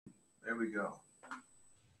There we go.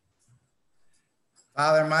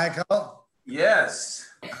 Father Michael? Yes.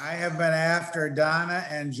 I have been after Donna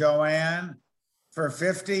and Joanne for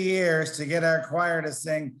 50 years to get our choir to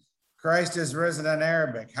sing Christ is Risen in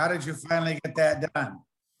Arabic. How did you finally get that done?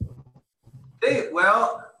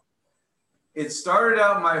 Well, it started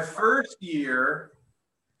out my first year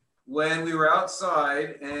when we were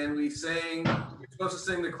outside and we were supposed to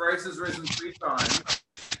sing the Christ is Risen 3 times.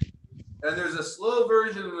 And there's a slow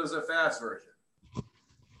version and there's a fast version.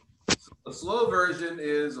 So the slow version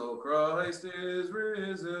is, oh, Christ is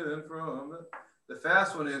risen from the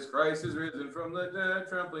fast one is, Christ is risen from the dead,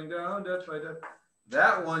 trampling down death by death.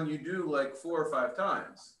 That one you do like 4 or 5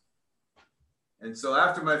 times. And so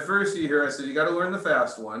after my first year, I said, you got to learn the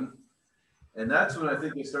fast one. And that's when I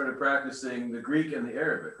think we started practicing the Greek and the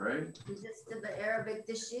Arabic, right? We just did the Arabic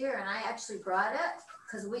this year, and I actually brought it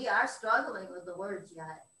because we are struggling with the words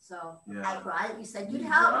yet. So yeah. I brought it. You said you'd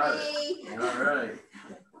help me. All right.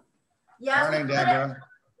 Yeah, Morning, Deborah.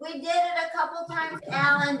 We did it a couple times,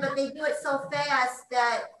 Alan, but they do it so fast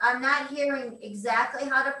that I'm not hearing exactly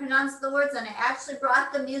how to pronounce the words. And I actually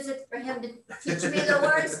brought the music for him to teach me the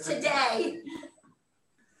words today.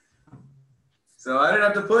 So I didn't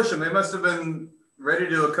have to push them. They must have been ready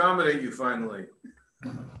to accommodate you finally.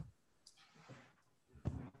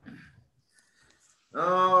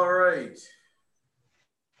 All right.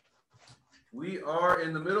 We are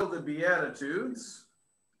in the middle of the Beatitudes.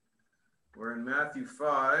 We're in Matthew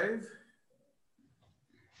 5.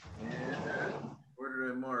 And where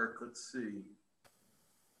did I mark? Let's see.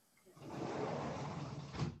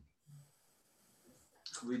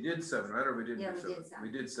 We did 7, right? Or we didn't do 7? We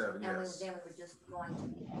did 7, and yes. Then we were just going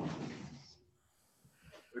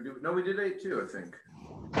to. No, we did 8 too, I think.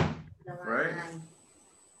 Right?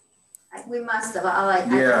 We must have.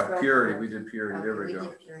 Yeah, purity. We did purity. Okay, there we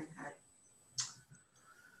go.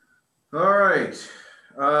 All right.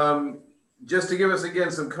 Just to give us again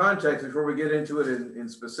some context before we get into it in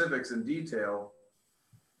specifics and detail.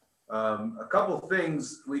 A couple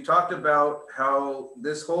things. We talked about how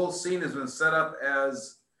this whole scene has been set up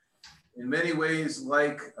as, in many ways,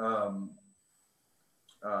 like a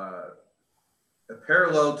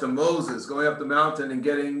parallel to Moses going up the mountain and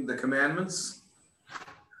getting the commandments.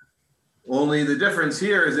 Only the difference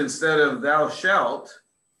here is instead of thou shalt,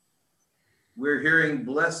 we're hearing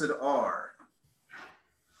blessed are.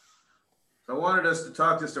 So I wanted us to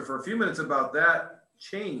talk just for a few minutes about that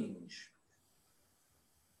change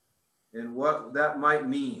and what that might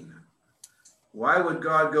mean. Why would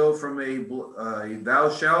God go from a thou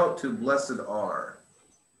shalt to blessed are?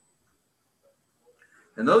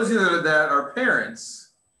 And those of you that are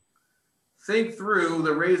parents, think through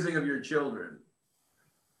the raising of your children.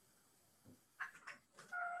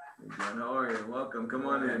 Hey John, how are you? Welcome. Come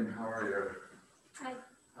on in. How are you? Hi.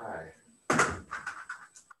 Hi.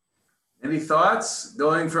 Any thoughts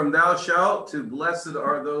going from thou shalt to blessed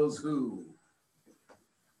are those who?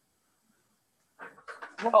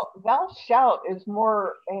 Well, thou shalt is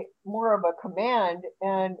more of a command,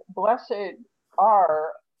 and blessed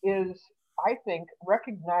are is, I think,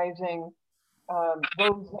 recognizing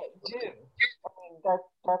those that do. I mean,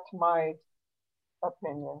 that's my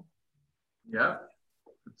opinion. Yeah,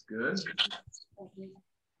 that's good.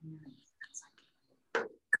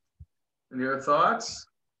 Any other thoughts?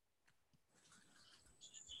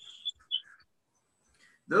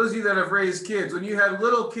 Those of you that have raised kids, when you had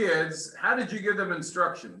little kids, how did you give them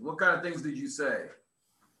instruction? What kind of things did you say?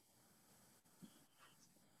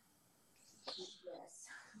 Yes.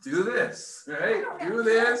 Do this, right? Do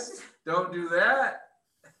this, don't do that,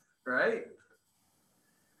 right?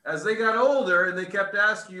 As they got older and they kept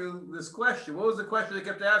asking you this question, what was the question they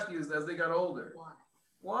kept asking you as they got older?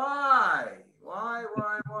 Why? Why?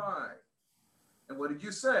 And what did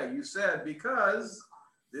you say? You said, because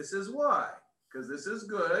this is why. Because this is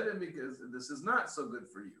good and because this is not so good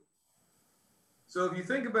for you. So if you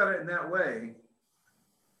think about it in that way,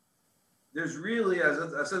 there's really, as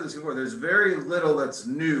I said this before, there's very little that's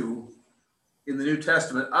new in the New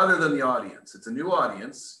Testament other than the audience. It's a new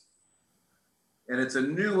audience, and it's a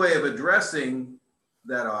new way of addressing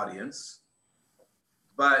that audience,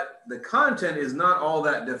 but the content is not all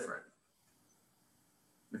that different.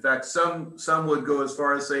 In fact, some would go as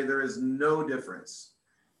far as say there is no difference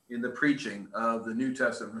in the preaching of the New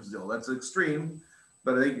Testament versus the Old. That's extreme,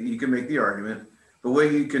 but I think you can make the argument. But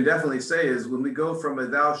what you can definitely say is when we go from a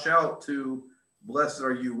thou shalt to blessed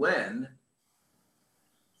are you when.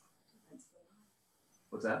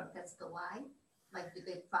 What's that? That's the why. Like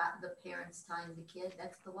the parents telling the kid,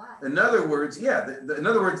 that's the why. In other words, yeah. In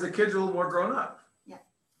other words, the kids are a little more grown up. Yeah.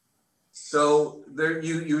 So there,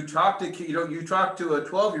 you talk to you talk to a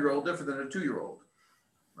 12-year-old different than a 2-year-old,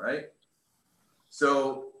 right?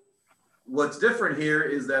 So what's different here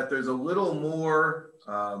is that there's a little more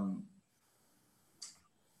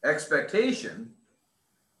expectation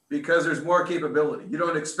because there's more capability. You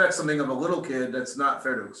don't expect something of a little kid that's not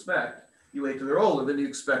fair to expect. You wait till they're older, then you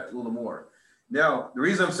expect a little more. Now, the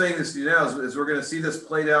reason I'm saying this to you now is we're going to see this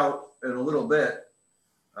played out in a little bit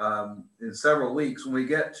in several weeks when we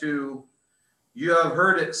get to, you have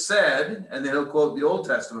heard it said, and then he'll quote the Old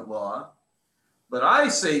Testament law, but I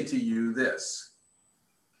say to you this.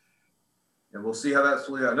 And we'll see how that's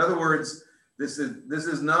played out. In other words, this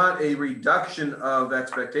is not a reduction of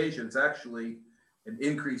expectation. It's actually an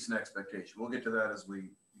increase in expectation. We'll get to that as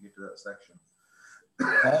we get to that section.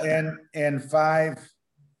 In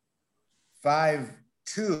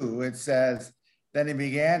 5:2, it says, then he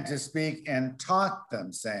began to speak and taught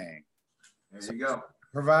them, saying. There you go.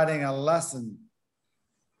 Providing a lesson.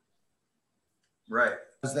 Right.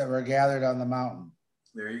 That were gathered on the mountain.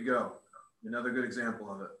 There you go. Another good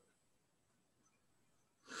example of it.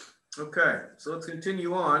 Okay, so let's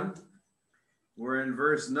continue on. We're in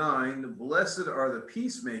verse 9. Blessed are the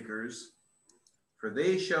peacemakers, for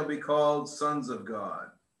they shall be called sons of God.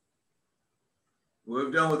 What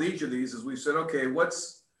we've done with each of these is we've said, okay,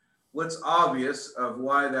 what's obvious of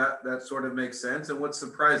why that sort of makes sense and what's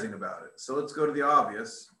surprising about it. So let's go to the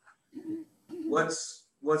obvious. What's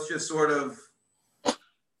just sort of,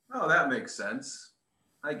 oh, that makes sense.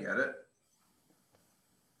 I get it.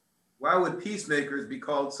 Why would peacemakers be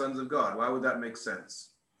called sons of God? Why would that make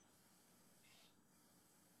sense?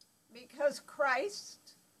 Because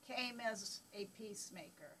Christ came as a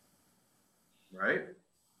peacemaker. Right?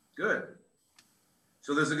 Good.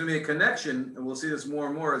 So there's going to be a connection, and we'll see this more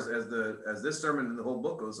and more as this sermon and the whole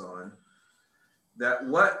book goes on, that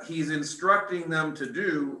what he's instructing them to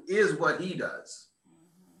do is what he does.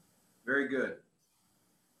 Very good.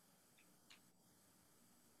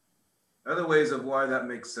 Other ways of why that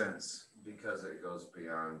makes sense. Because it goes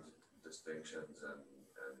beyond distinctions and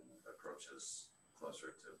approaches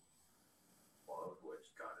closer to love,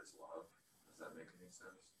 which God is love. Does that make any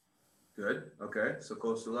sense? Good. Okay. So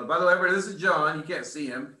close to love. By the way, everybody, this is John. You can't see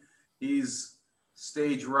him. He's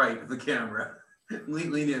stage right of the camera.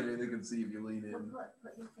 lean in. They can see if you lean in.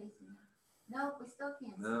 Put your face in. No, we still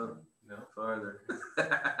can't. No, farther.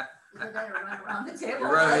 We better run around the table.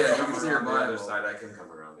 You're right, yeah, you can Come see your around the Bible. other side. I can come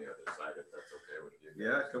around the other side if that's okay with you.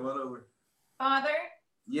 Yeah, come on over. Father,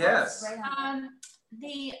 Yes. Right on.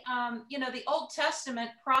 the Old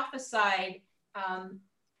Testament prophesied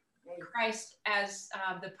Christ as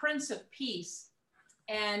the Prince of Peace,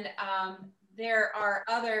 and there are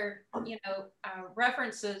other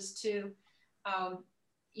references to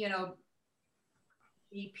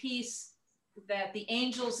the peace that the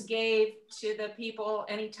angels gave to the people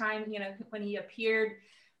anytime when he appeared.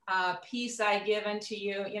 Peace I give unto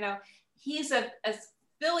you. He's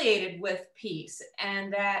affiliated with peace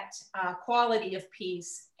and that quality of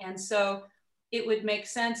peace. And so it would make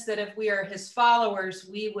sense that if we are his followers,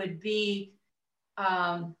 we would be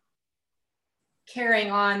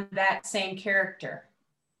carrying on that same character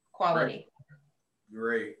quality.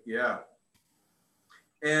 Great. Yeah.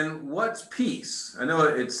 And what's peace? I know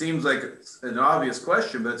it seems like it's an obvious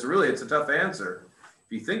question, but it's a tough answer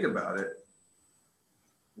if you think about it.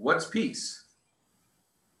 What's peace?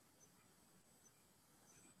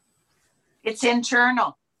 It's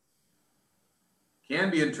internal.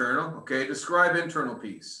 Can be internal. Okay, describe internal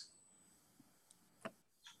peace.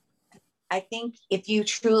 I think if you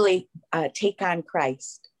truly take on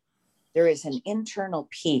Christ, there is an internal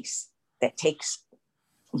peace that takes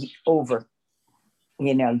over,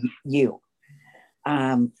 you.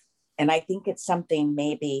 And I think it's something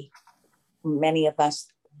maybe many of us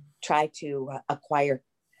try to acquire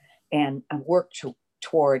and work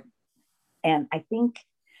toward. And I think,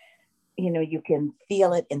 you can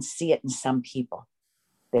feel it and see it in some people.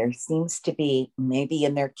 There seems to be, maybe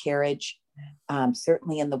in their carriage,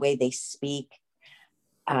 certainly in the way they speak,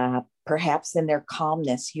 perhaps in their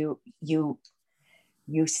calmness, you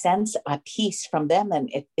sense a peace from them,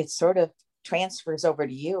 and it sort of transfers over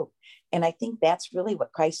to you. And I think that's really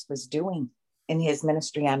what Christ was doing in his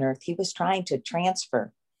ministry on earth. He was trying to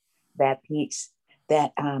transfer that peace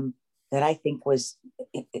that I think was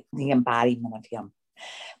the embodiment of him.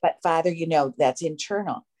 But Father, that's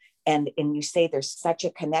internal. And you say there's such a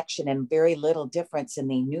connection and very little difference in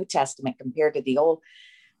the New Testament compared to the Old.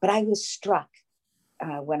 But I was struck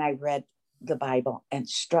when I read the Bible and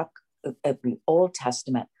struck at the Old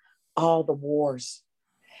Testament, all the wars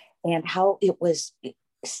and how it was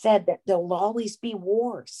said that there'll always be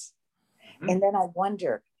wars. Mm-hmm. And then I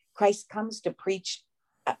wonder, Christ comes to preach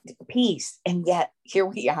peace, and yet here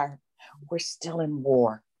we are. We're still in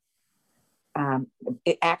war.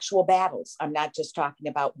 Actual battles. I'm not just talking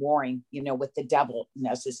about warring, with the devil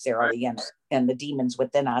necessarily, and the demons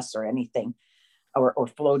within us or anything, or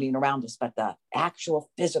floating around us, but the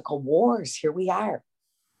actual physical wars. Here we are,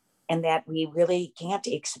 and that we really can't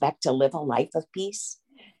expect to live a life of peace.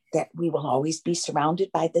 That we will always be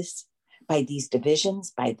surrounded by these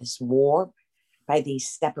divisions, by this war, by these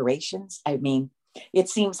separations. I mean, it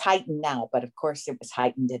seems heightened now, but of course it was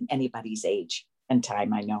heightened in anybody's age and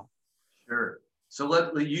time, I know. Sure.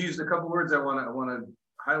 So you used a couple words I want to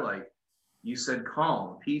highlight. You said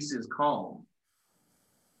calm. Peace is calm.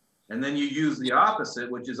 And then you use the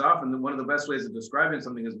opposite, which is often one of the best ways of describing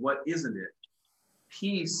something is what isn't it?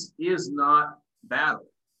 Peace is not battle.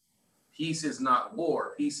 Peace is not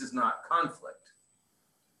war. Peace is not conflict.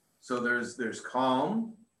 So there's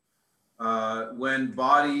calm. When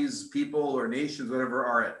bodies, people, or nations, whatever,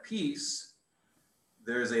 are at peace,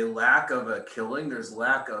 there's a lack of a killing. There's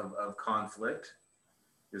lack of conflict.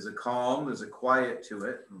 There's a calm. There's a quiet to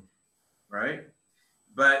it, right?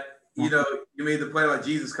 But, you made the point about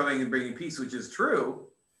Jesus coming and bringing peace, which is true.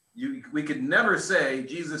 We could never say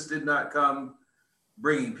Jesus did not come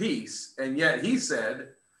bringing peace. And yet he said,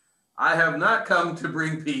 I have not come to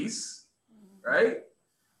bring peace, right?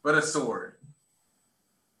 But a sword.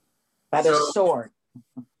 But a sword.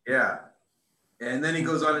 Yeah. And then he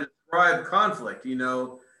goes on to describe conflict,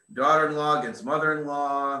 daughter-in-law against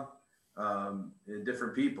mother-in-law,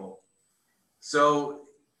 different people. So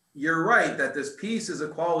you're right that this peace is a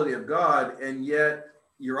quality of God, and yet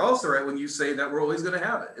you're also right when you say that we're always going to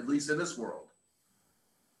have it, at least in this world.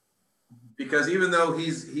 Because even though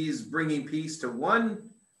he's bringing peace to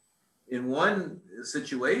in one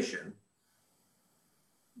situation,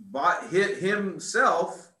 but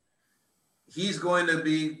himself, he's going to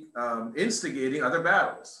be instigating other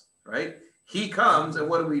battles, right? He comes, and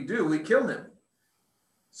what do? We kill him.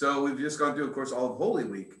 So we've just gone through, of course, all of Holy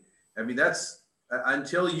Week. I mean, that's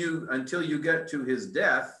until you get to his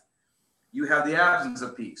death, you have the absence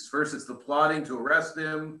of peace. First, it's the plotting to arrest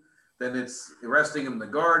him. Then it's arresting him in the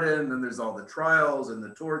garden. Then there's all the trials and the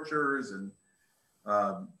tortures, and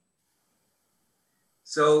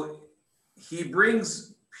so he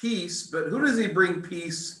brings peace. But who does he bring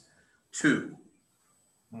peace to?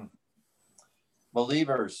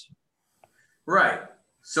 Believers. Right.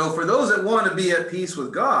 So for those that want to be at peace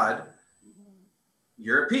with God,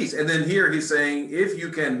 you're at peace. And then here he's saying, if you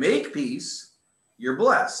can make peace, you're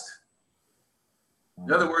blessed.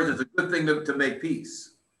 In other words, it's a good thing to make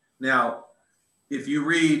peace. Now, if you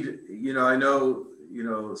read, I know,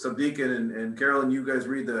 Subdeacon and Carolyn, you guys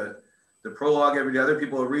read the prologue every day. Other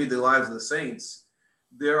people will read the lives of the saints.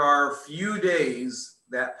 There are few days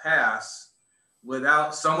that pass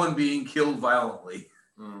without someone being killed violently.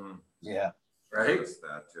 Yeah. Right?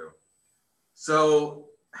 That too. So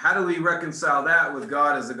how do we reconcile that with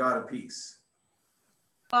God as a God of peace?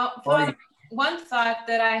 Well, Father, one thought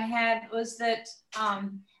that I had was that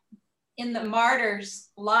in the martyrs'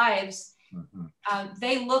 lives,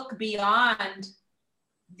 they look beyond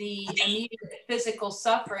the immediate physical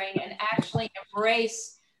suffering and actually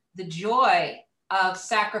embrace the joy of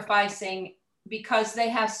sacrificing, because they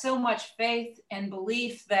have so much faith and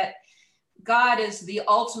belief that God is the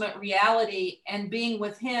ultimate reality, and being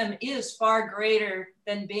with him is far greater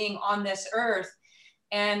than being on this earth.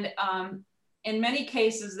 And in many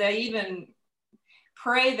cases, they even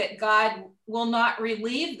pray that God will not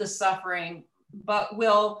relieve the suffering, but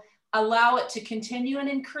will allow it to continue and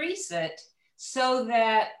increase it, so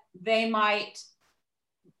that they might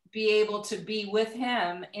be able to be with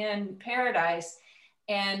him in paradise.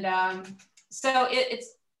 And so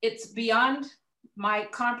it's beyond my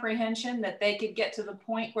comprehension that they could get to the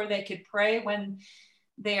point where they could pray when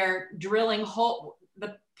they're drilling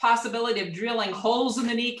the possibility of drilling holes in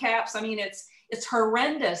the kneecaps. I mean, it's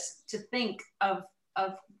horrendous to think of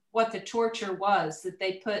what the torture was that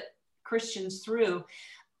they put Christians through.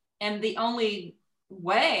 And the only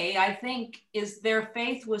way, I think, is their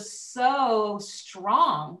faith was so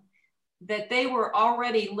strong that they were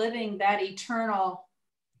already living that eternal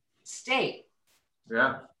state.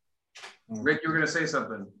 Yeah. Rick, you were going to say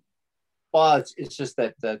something. Well, it's just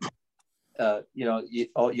that you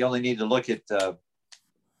only need to look at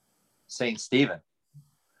Saint Stephen,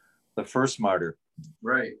 the first martyr,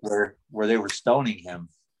 right, where they were stoning him,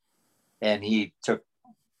 and he took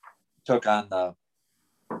on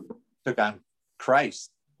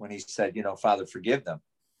Christ when he said, Father, forgive them,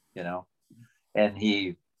 and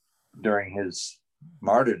he, during his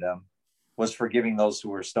martyrdom, was forgiving those who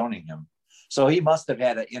were stoning him. So he must have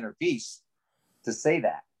had an inner peace to say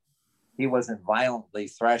that, he wasn't violently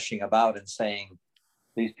thrashing about and saying,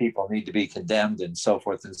 these people need to be condemned and so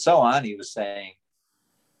forth and so on. He was saying,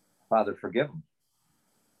 Father, forgive them.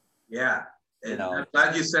 Yeah. You know, I'm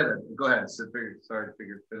glad you said it. Go ahead. Sorry to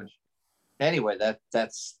finish. Anyway,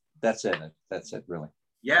 that's it. That's it, really.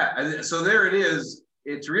 Yeah. So there it is.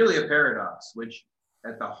 It's really a paradox, which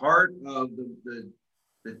at the heart of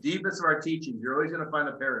the deepest of our teachings, you're always going to find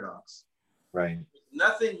a paradox. Right.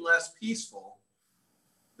 Nothing less peaceful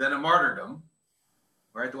than a martyrdom,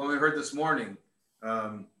 right? The one we heard this morning.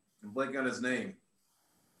 I'm blanking on his name.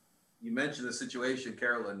 You mentioned the situation,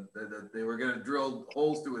 Carolyn, that they were going to drill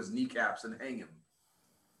holes through his kneecaps and hang him.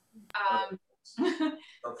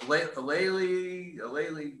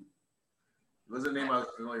 Aleli was a name I was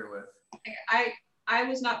familiar with. I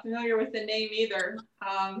was not familiar with the name either.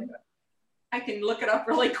 I can look it up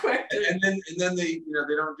really quick. And then they, you know,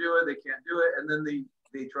 they don't do it, they can't do it, and then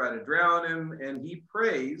they try to drown him, and he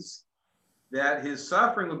prays that his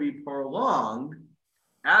suffering will be prolonged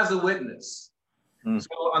as a witness.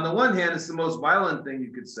 So on the one hand, it's the most violent thing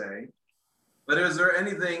you could say, but is there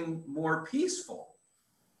anything more peaceful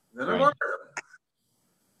than a martyrdom?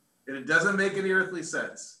 And it doesn't make any earthly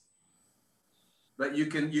sense. But you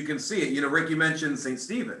can see it. You know, Rick, you mentioned St.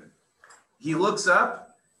 Stephen. He looks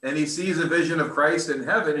up and he sees a vision of Christ in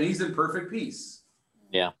heaven, and he's in perfect peace.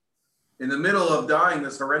 Yeah. In the middle of dying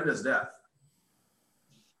this horrendous death.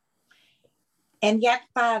 And yet,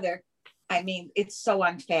 Father, I mean, it's so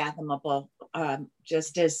unfathomable,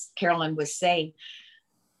 just as Carolyn was saying.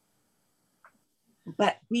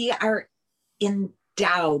 But we are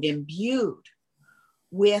endowed, imbued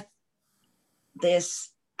with this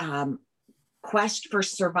quest for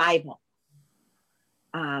survival.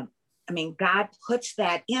 I mean, God puts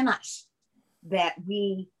that in us, that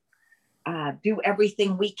we do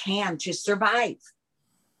everything we can to survive.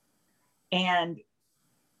 And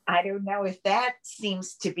I don't know if that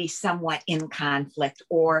seems to be somewhat in conflict,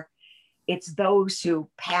 or it's those who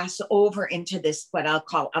pass over into this, what I'll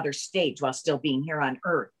call other stage while still being here on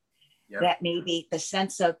earth. Yep. That maybe the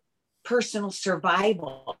sense of personal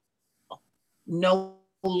survival no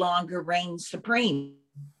longer reigns supreme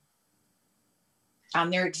on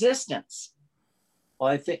their existence. Well,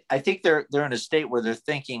 I think they're in a state where they're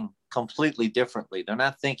thinking completely differently. They're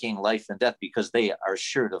not thinking life and death because they are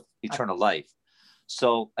assured of eternal life.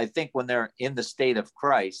 So I think when they're in the state of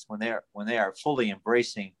Christ, when they are fully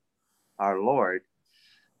embracing our Lord,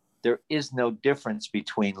 there is no difference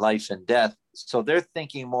between life and death. So they're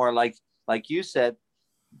thinking more like you said,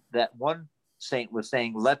 that one saint was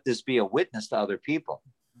saying, let this be a witness to other people.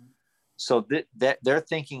 So they're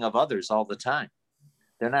thinking of others all the time.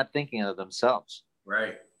 They're not thinking of themselves.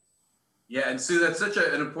 Right. Yeah, and Sue, that's such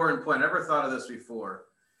an important point. I never thought of this before.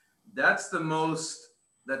 That's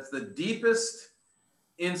the deepest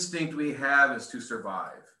instinct we have, is to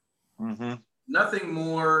survive. Mm-hmm. Nothing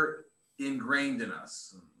more ingrained in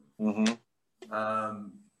us. Mm-hmm.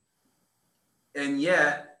 And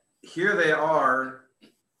yet, here they are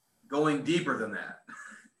going deeper than that.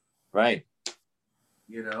 Right.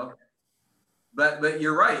 You know? But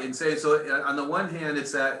you're right in saying, so on the one hand,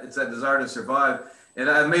 it's that desire to survive. And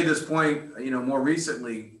I've made this point, you know, more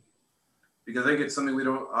recently, because I think it's something we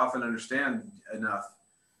don't often understand enough.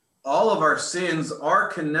 All of our sins are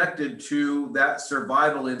connected to that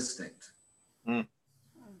survival instinct. Mm.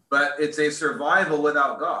 But it's a survival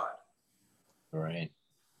without God. Right.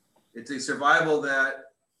 It's a survival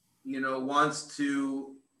that, you know, wants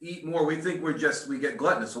to eat more. We think we get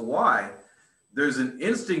gluttonous. So why? There's an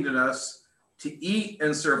instinct in us to eat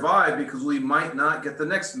and survive because we might not get the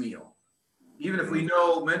next meal. Even if we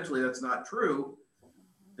know mentally that's not true,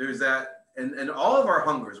 there's that, and all of our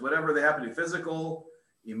hungers, whatever they happen to be, physical,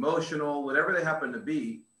 emotional, whatever they happen to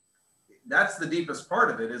be, that's the deepest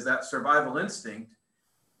part of it, is that survival instinct.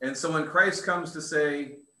 And so when Christ comes to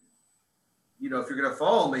say, you know, if you're going to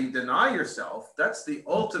follow me, deny yourself, that's the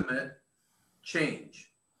ultimate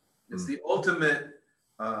change. It's the ultimate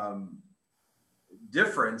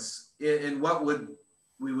difference in what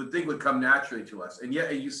we would think would come naturally to us. And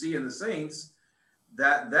yet you see in the saints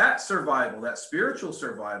that survival, that spiritual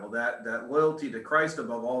survival, that loyalty to Christ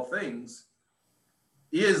above all things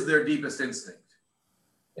is their deepest instinct.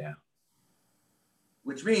 Yeah.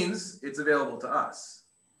 Which means it's available to us.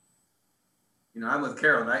 You know, I'm with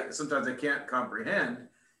Carolyn. Sometimes I can't comprehend,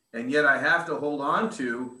 and yet I have to hold on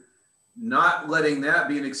to not letting that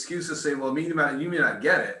be an excuse to say, well, you may not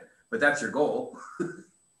get it, but that's your goal.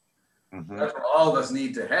 Mm-hmm. That's where all of us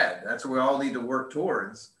need to head. That's where we all need to work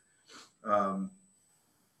towards.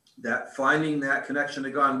 That finding that connection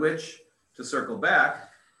to God, which, to circle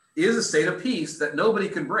back, is a state of peace that nobody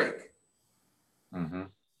can break. Mm-hmm.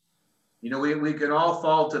 You know, we can all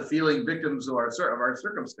fall to feeling victims of our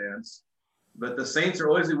circumstance, but the saints are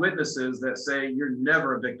always the witnesses that say you're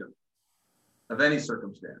never a victim of any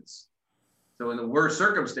circumstance. So in the worst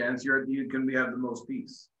circumstance, you can have the most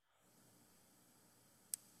peace.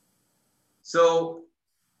 So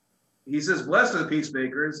he says, blessed are the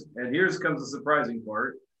peacemakers, and here comes the surprising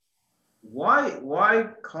part. Why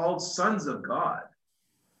called sons of God?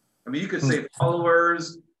 I mean, you could say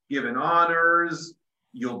followers, given honors,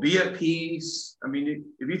 you'll be at peace. I mean,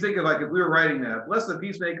 if you think of like, if we were writing that, bless the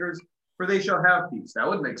peacemakers, for they shall have peace. That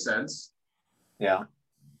would make sense. Yeah.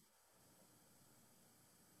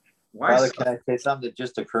 Why? Father, can I say something that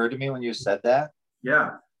just occurred to me when you said that?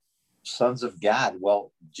 Yeah. Sons of God.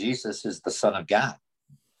 Well, Jesus is the Son of God.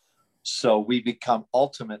 So we become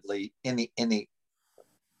ultimately, in the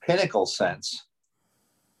pinnacle sense,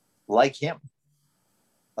 like him,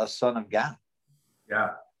 a son of God. Yeah.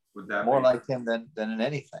 Would that more be like him than in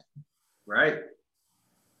anything? Right.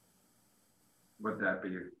 Would that be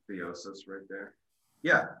theosis right there?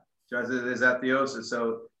 Yeah. Is that theosis?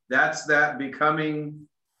 So that's that becoming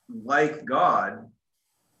like God,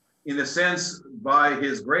 in a sense, by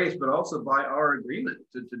his grace, but also by our agreement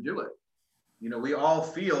to do it. You know, we all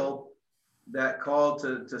feel that call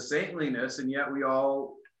to saintliness, and yet we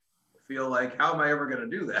all feel like, how am I ever going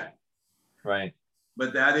to do that? Right.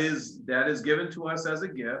 But that is given to us as a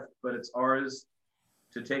gift, but it's ours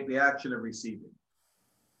to take the action of receiving.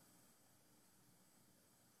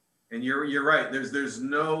 And you're right. There's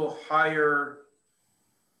no higher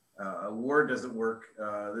word doesn't work.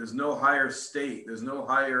 There's no higher state. There's no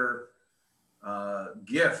higher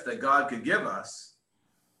gift that God could give us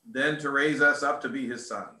than to raise us up to be his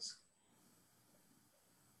sons.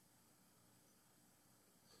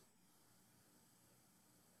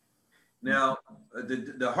 Now,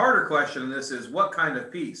 the harder question in this is what kind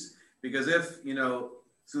of peace? Because if, you know,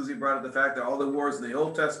 Susie brought up the fact that all the wars in the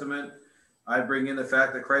Old Testament, I bring in the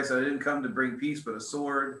fact that Christ said, I didn't come to bring peace, but a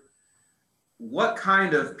sword. What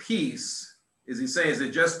kind of peace is he saying? Is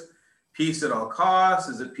it just peace at all costs?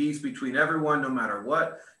 Is it peace between everyone, no matter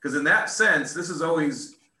what? Because in that sense, this is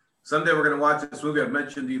always, someday we're going to watch this movie I've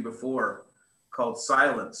mentioned to you before called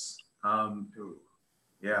Silence.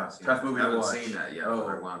 Yeah, tough movie to watch. I haven't seen that yet, but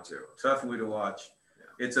I want to. Tough movie to watch.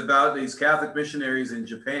 Yeah. It's about these Catholic missionaries in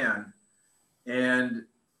Japan. And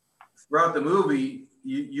throughout the movie,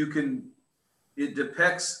 it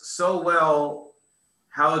depicts so well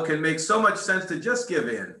how it can make so much sense to just give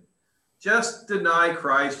in. Just deny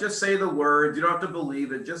Christ, just say the word. You don't have to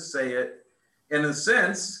believe it, just say it. In a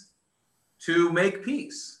sense, to make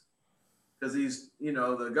peace. Because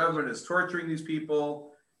the government is torturing these people.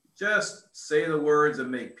 Just say the words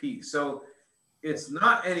and make peace. So it's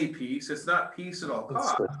not any peace. It's not peace at all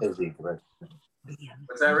costs. What's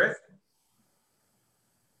that, Rick?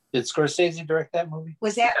 Did Scorsese direct that movie?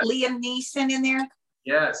 Was that Liam Neeson in there?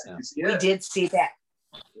 Yes. Yeah. We did see that.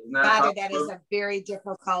 Father, that is a very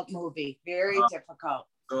difficult movie. Very difficult.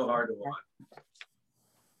 So hard to watch.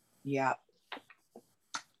 Yeah.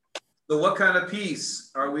 So what kind of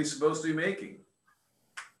peace are we supposed to be making?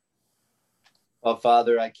 Well,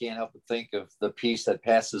 Father, I can't help but think of the peace that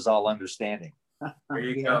passes all understanding. There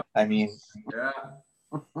you go. I mean, yeah.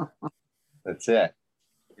 That's it.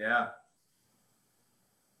 Yeah.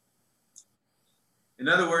 In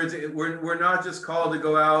other words, we're not just called to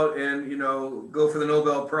go out and, go for the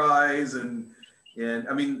Nobel Prize and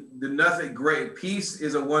I mean, nothing great. Peace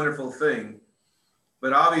is a wonderful thing,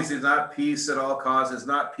 but obviously it's not peace at all costs. It's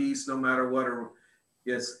not peace no matter what,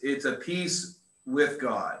 it's a peace with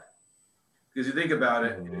God. Because you think about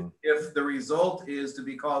it, if the result is to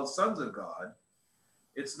be called sons of God,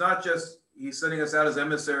 it's not just he's sending us out as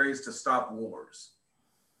emissaries to stop wars.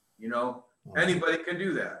 Anybody can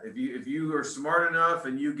do that. If you are smart enough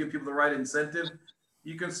and you give people the right incentive,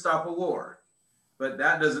 you can stop a war. But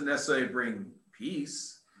that doesn't necessarily bring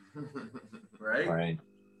peace, right? Right.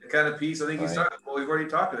 The kind of peace I think he's talking about, we've already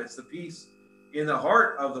talked about. It's the peace in the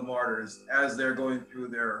heart of the martyrs as they're going through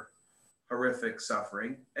their horrific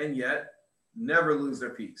suffering, and yet never lose their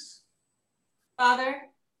peace. Father?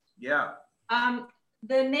 Yeah.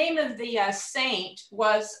 The name of the saint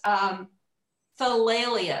was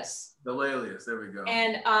Philelius. Philelius, there we go.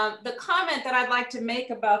 And the comment that I'd like to make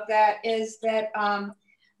about that is that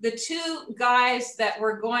the two guys that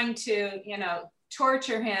were going to,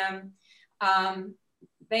 torture him,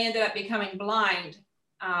 they ended up becoming blind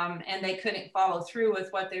and they couldn't follow through with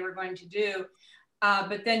what they were going to do.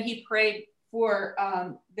 But then he prayed for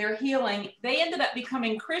their healing. They ended up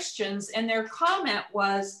becoming Christians, and their comment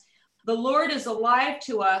was, the Lord is alive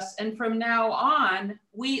to us, and from now on,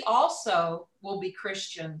 we also will be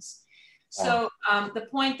Christians. So the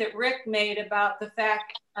point that Rick made about the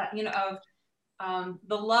fact, of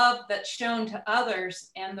the love that's shown to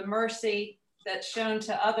others and the mercy that's shown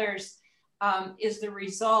to others is the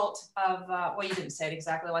result of, well, you didn't say it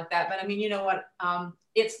exactly like that, but I mean, you know what,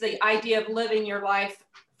 it's the idea of living your life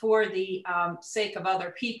for the sake of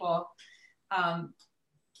other people.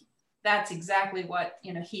 That's exactly what,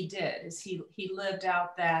 he did, is he lived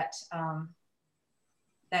out that,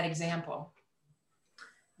 that example.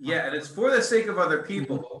 Yeah, and it's for the sake of other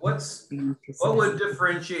people. What would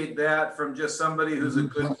differentiate that from just somebody who's a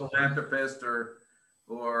good philanthropist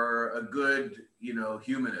or a good,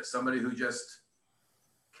 humanist, somebody who just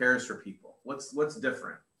cares for people? What's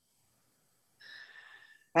different?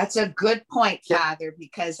 That's a good point, Father,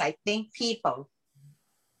 because I think people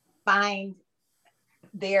find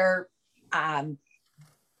their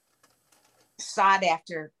sought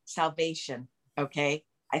after salvation, okay?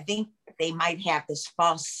 I think they might have this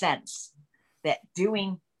false sense that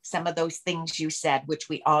doing some of those things you said, which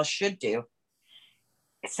we all should do,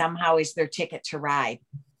 somehow is their ticket to ride.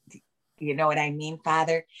 You know what I mean,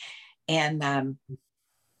 Father? And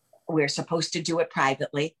we're supposed to do it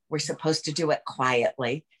privately. We're supposed to do it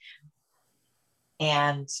quietly.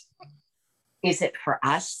 And is it for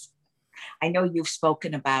us? I know you've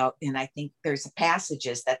spoken about, and I think there's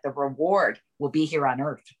passages that the reward will be here on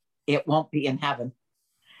earth. It won't be in heaven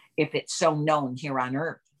if it's so known here on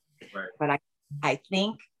earth. Right. But I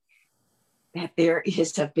think that there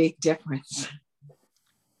is a big difference.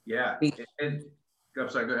 Yeah. And I'm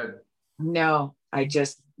sorry, go ahead. No, I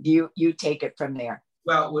just, you take it from there.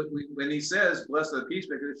 Well, when he says, blessed are the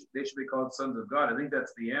peacemakers, they should be called sons of God, I think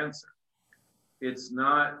that's the answer. It's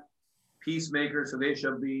not peacemakers, so they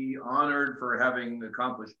shall be honored for having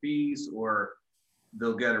accomplished peace, or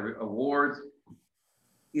they'll get awards.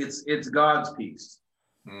 It's God's peace.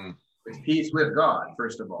 It's peace with God,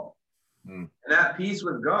 first of all. And that peace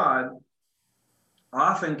with God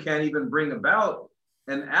often can't even bring about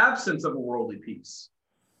an absence of a worldly peace,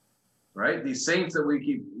 right? These saints that we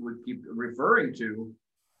keep referring to,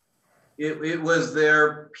 it was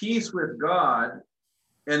their peace with God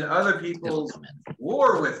and other people's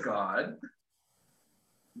war with God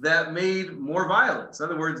that made more violence. In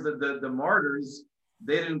other words, the martyrs,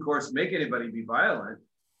 they didn't, of course, make anybody be violent,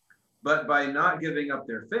 but by not giving up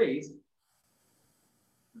their faith,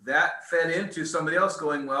 that fed into somebody else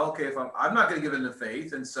going, well, okay, if I'm not going to give in to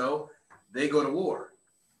faith, and so they go to war.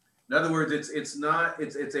 In other words, it's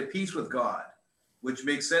a peace with God, which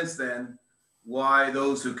makes sense then why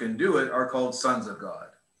those who can do it are called sons of God.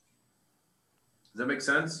 Does that make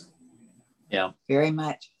sense? Yeah, very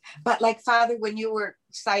much. But like, Father, when you were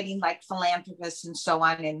citing like philanthropists and so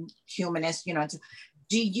on and humanists,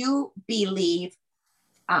 do you believe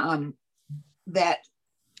that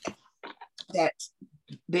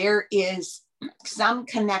there is some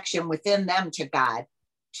connection within them to God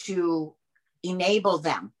to enable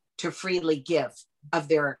them to freely give of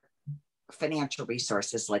their financial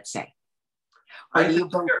resources, let's say? I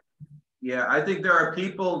think there are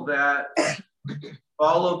people that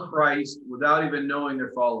follow Christ without even knowing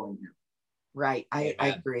they're following him. Right, I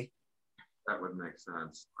agree. That would make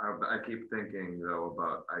sense. I keep thinking though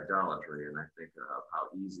about idolatry, and I think of how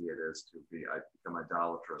easy it is to become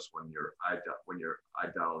idolatrous when you're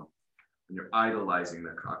idolizing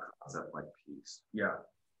the concept like peace. Yeah.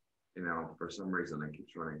 For some reason, it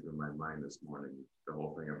keeps running through my mind this morning, the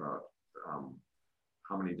whole thing about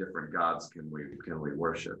how many different gods can we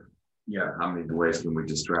worship? Yeah. How many ways can we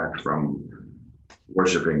distract from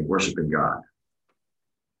worshiping God?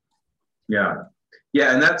 Yeah.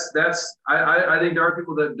 Yeah. And I think there are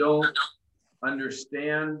people that don't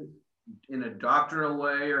understand in a doctrinal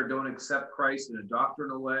way or don't accept Christ in a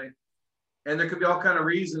doctrinal way. And there could be all kinds of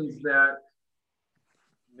reasons that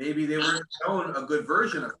maybe they weren't shown a good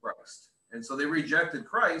version of Christ. And so they rejected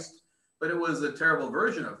Christ, but it was a terrible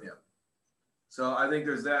version of him. So I think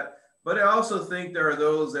there's that. But I also think there are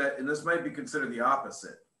those that, and this might be considered the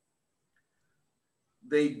opposite,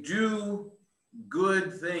 they do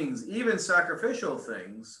good things, even sacrificial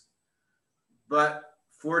things, but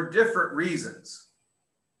for different reasons.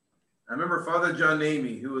 I remember Father John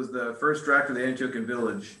Namey, who was the first director of the Antiochian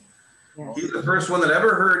Village. Yes. He's the first one that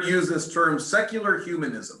ever heard use this term, secular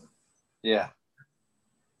humanism. Yeah.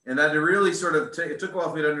 And that really sort of, it took a while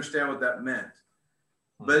for me to understand what that meant.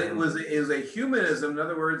 But it was a humanism. In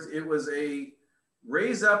other words, it was a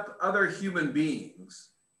raise up other human beings,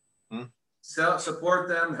 support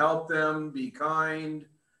them, help them, be kind,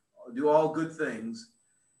 do all good things.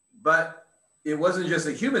 But it wasn't just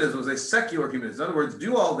a humanism, it was a secular humanism. In other words,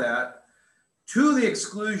 do all that to the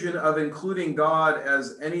exclusion of including God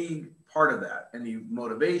as any part of that, any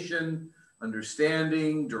motivation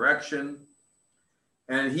understanding, direction.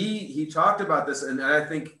 And he talked about this, and I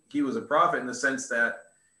think he was a prophet in the sense that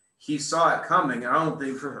he saw it coming. I don't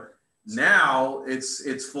think now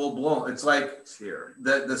it's full blown. It's like it's here.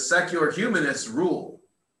 The secular humanists rule.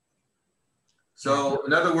 So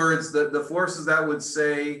in other words, the forces that would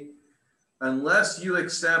say, unless you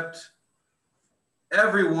accept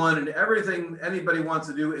everyone and everything anybody wants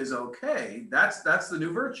to do is okay, that's the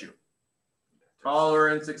new virtue.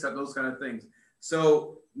 Tolerance, accept those kind of things.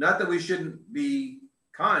 So not that we shouldn't be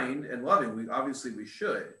kind and loving, we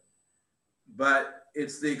should, but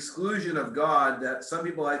it's the exclusion of God that some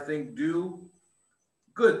people, I think, do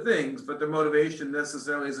good things, but their motivation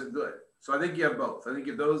necessarily isn't good. So I think you have both. I think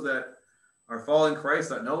you have those that are following Christ,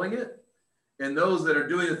 not knowing it, and those that are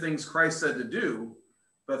doing the things Christ said to do,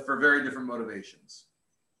 but for very different motivations.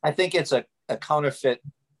 I think it's a counterfeit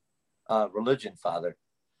religion, Father,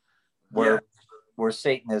 where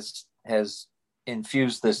Satan has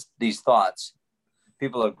infused these thoughts.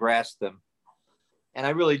 People have grasped them. And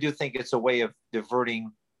I really do think it's a way of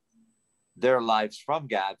diverting their lives from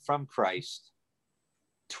God, from Christ,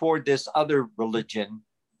 toward this other religion,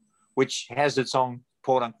 which has its own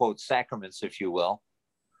quote unquote sacraments, if you will.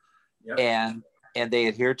 Yep. And they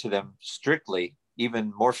adhere to them strictly,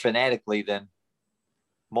 even more fanatically than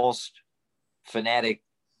most fanatic,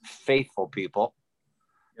 faithful people.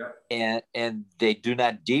 Yep. And they do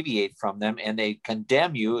not deviate from them, and they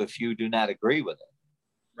condemn you if you do not agree with it.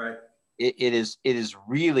 Right. It is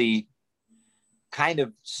really kind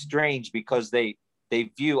of strange because they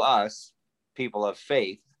view us, people of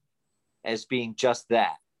faith, as being just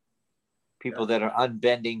that. People that are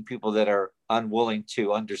unbending, people that are unwilling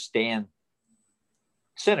to understand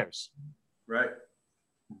sinners. Right.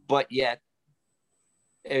 But yet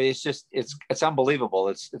it's just, it's unbelievable.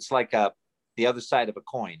 It's like the other side of a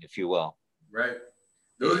coin, if you will. Right.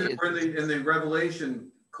 Those were in the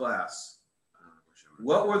Revelation class.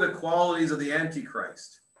 What were the qualities of the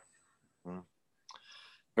Antichrist?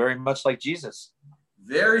 Very much like Jesus.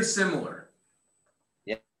 Very similar.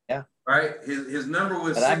 Yeah. Right. His number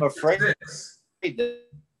was. But I'm afraid that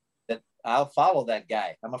I'll follow that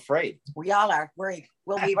guy. I'm afraid. We all are worried.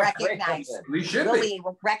 Will we recognize? We should will be.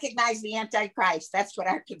 we recognize the Antichrist? That's what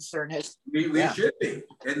our concern is. We should be,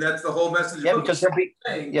 and that's the whole message. Yeah, because he'll be.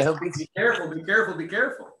 Saying, yeah, he'll be. Be careful. Be careful. Be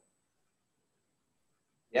careful.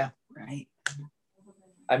 Yeah. Right.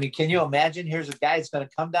 I mean, can you imagine? Here's a guy that's going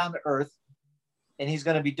to come down to earth, and he's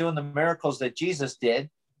going to be doing the miracles that Jesus did.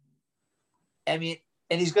 I mean,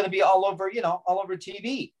 and he's going to be all over, all over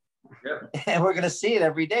TV. Yeah. And we're going to see it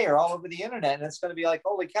every day or all over the internet. And it's going to be like,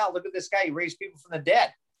 holy cow, look at this guy. He raised people from the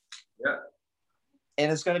dead. Yeah.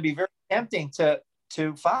 And it's going to be very tempting to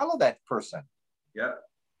follow that person. Yeah.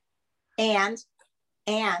 And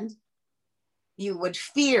you would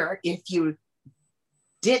fear if you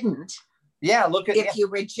didn't. Yeah. If you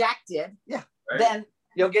rejected. Yeah. Right. Then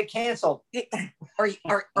you'll get canceled. Or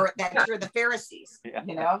that's for the Pharisees,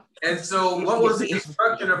 And so what was the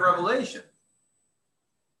instruction of Revelation?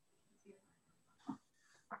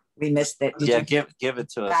 We missed it. Yeah, give it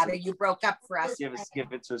to us. Father, you broke up for us. Give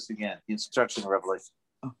it to us again. The instruction of Revelation.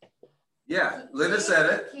 Yeah, Linda said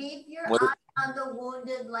it. Keep your eye on the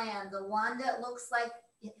wounded lamb. The one that looks like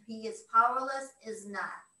he is powerless is not.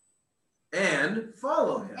 And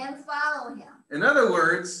follow him. In other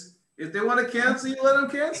words, if they want to cancel you, let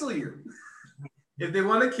them cancel you. If they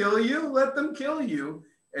want to kill you, let them kill you.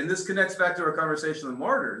 And this connects back to our conversation with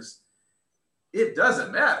martyrs. It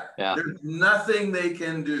doesn't matter. Yeah. There's nothing they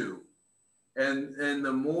can do. And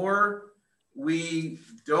the more we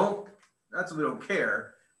don't, that's what we don't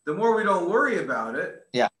care. The more we don't worry about it.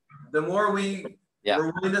 Yeah. The more we're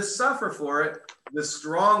willing to suffer for it, the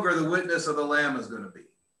stronger the witness of the Lamb is going to be.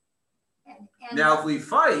 Now, if we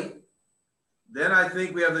fight, then I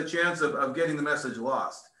think we have the chance of getting the message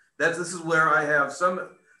lost. This is where I have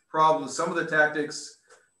some problems, some of the tactics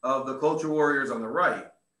of the culture warriors on the right.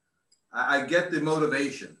 I get the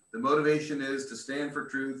motivation. The motivation is to stand for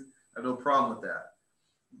truth. I have no problem with that.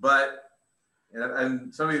 But,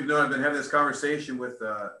 and some of you know I've been having this conversation with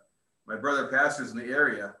my brother pastors in the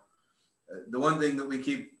area. The one thing that we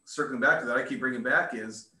keep circling back to, that I keep bringing back,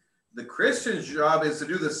 is the Christian's job is to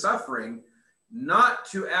do the suffering, not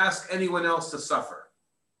to ask anyone else to suffer.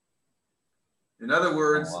 In other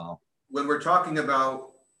words, when we're talking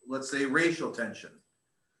about, let's say, racial tension,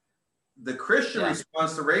 the Christian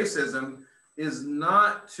response to racism is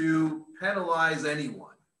not to penalize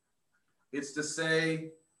anyone. It's to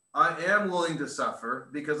say, I am willing to suffer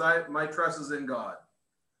because my trust is in God.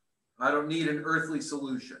 I don't need an earthly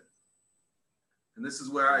solution. And this is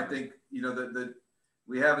where I think, that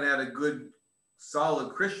we haven't had a good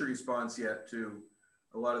solid Christian response yet to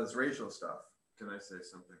a lot of this racial stuff. Can I say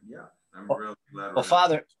something? Yeah. I'm really glad Well,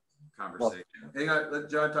 Father, conversation. Hang on, let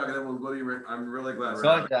John talk, and then we'll go to you, Rick. I'm really glad we're Go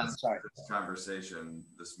ahead, having Don, sorry. this conversation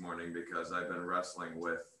this morning, because I've been wrestling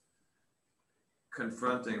with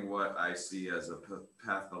confronting what I see as a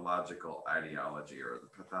pathological ideology, or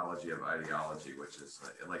the pathology of ideology, which is,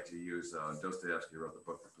 I like to use, Dostoevsky wrote the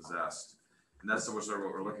book The Possessed, and that's sort of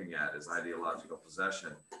what we're looking at, is ideological possession.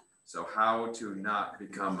 So how to not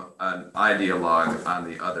become an ideologue on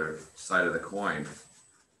the other side of the coin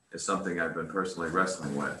is something I've been personally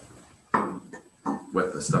wrestling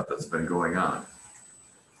with the stuff that's been going on.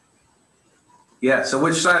 Yeah, so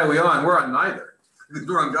which side are we on? We're on neither.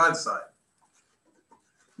 We're on God's side.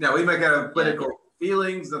 Now, we might have political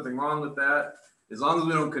feelings, nothing wrong with that, as long as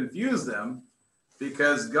we don't confuse them,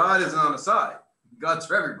 because God isn't on a side. God's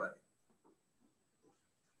for everybody.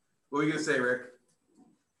 What were you going to say, Rick?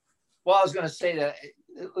 Well, I was going to say that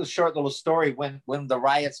a short little story when the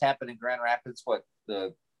riots happened in Grand Rapids. Was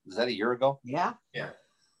that a year ago? Yeah.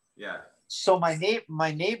 Yeah. So my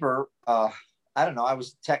neighbor, I don't know, I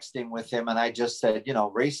was texting with him and I just said,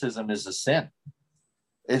 racism is a sin.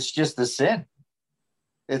 It's just a sin.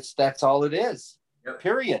 That's all it is. Yep.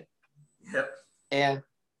 Period. Yep. And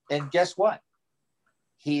guess what?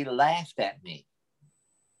 He laughed at me.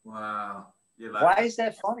 Wow. Why is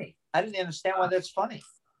that funny? I didn't understand why that's funny.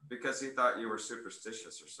 Because he thought you were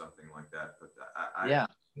superstitious or something like that. But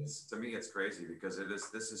to me, it's crazy, because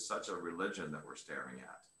this is such a religion that we're staring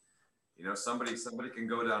at. Somebody can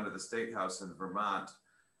go down to the State House in Vermont,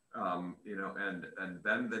 and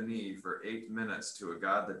bend the knee for 8 minutes to a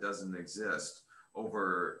God that doesn't exist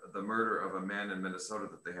over the murder of a man in Minnesota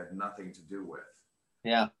that they had nothing to do with.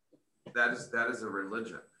 Yeah. That is a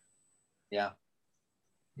religion. Yeah.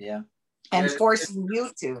 Yeah. And forcing you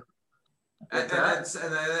to. And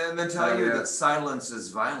then tell you that silence is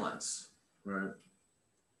violence. Right.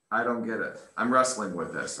 I don't get it. I'm wrestling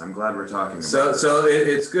with this. I'm glad we're talking about this. So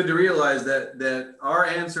it's good to realize that our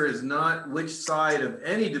answer is not which side of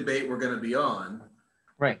any debate we're going to be on.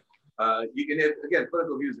 Right. You can have, again,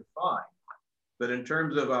 political views are fine, but in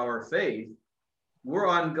terms of our faith, we're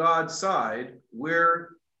on God's side.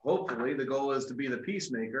 Hopefully the goal is to be the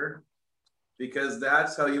peacemaker, because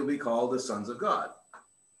that's how you'll be called the sons of God.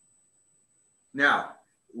 Now,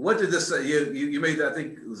 what did this say? You made that, I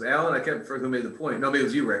think it was Alan, I can't remember who made the point. No, maybe it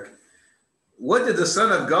was you, Rick. What did the Son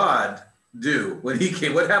of God do when he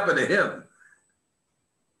came? What happened to him?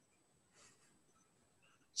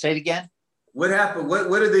 Say it again. What happened?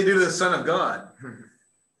 What did they do to the Son of God?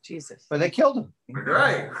 Jesus. But they killed him.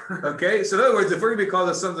 Right. Okay. So in other words, if we're going to be called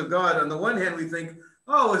the sons of God, on the one hand, we think,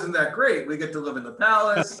 oh, isn't that great? We get to live in the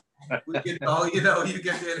palace. We get, you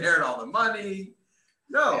get to inherit all the money.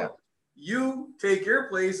 No. Yeah. You take your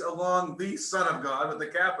place along the Son of God with the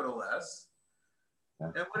capital S.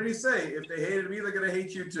 And what did he say? If they hated me, they're going to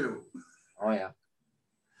hate you too. Oh, yeah.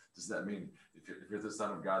 Does that mean if you're the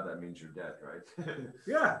Son of God, that means you're dead, right?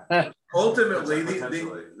 Yeah. Ultimately,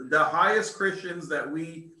 the highest Christians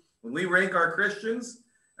when we rank our Christians,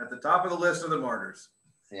 at the top of the list are the martyrs.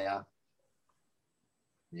 Yeah.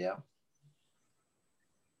 Yeah.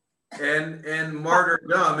 And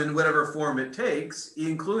martyrdom in whatever form it takes,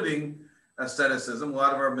 including asceticism. A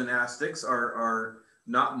lot of our monastics are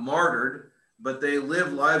not martyred, but they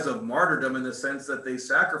live lives of martyrdom in the sense that they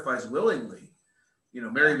sacrifice willingly.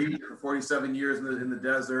 Mary Beach for 47 years in the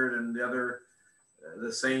desert, and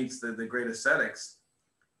the saints, the great ascetics.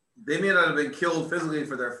 They may not have been killed physically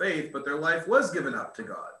for their faith, but their life was given up to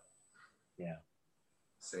God. Yeah.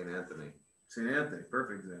 St. Anthony,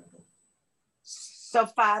 perfect example. So,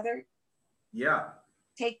 Father, yeah,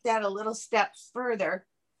 take that a little step further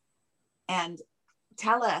and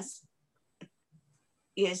tell us,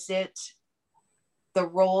 is it the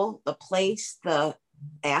role, the place, the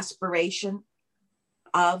aspiration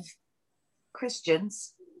of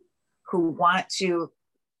Christians who want to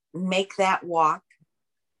make that walk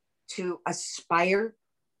to aspire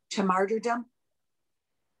to martyrdom?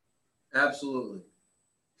 Absolutely.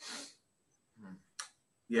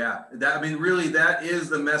 Yeah, really, that is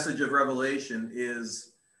the message of Revelation.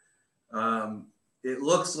 Is it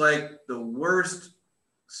looks like the worst,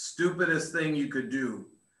 stupidest thing you could do,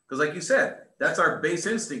 because, like you said, that's our base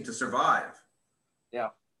instinct to survive. Yeah.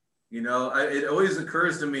 It always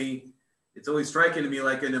occurs to me. It's always striking to me,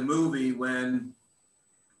 like in a movie, when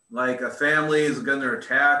like a family is going to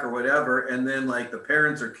attack or whatever, and then like the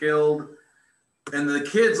parents are killed, and the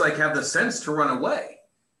kids like have the sense to run away.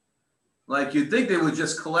 Like you'd think they would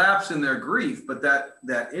just collapse in their grief, but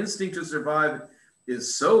that instinct to survive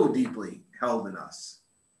is so deeply held in us.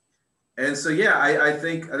 And so, yeah, I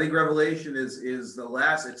think Revelation is the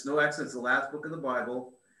last. It's no accident. It's the last book of the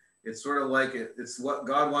Bible. It's sort of like it's what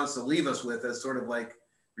God wants to leave us with, as sort of like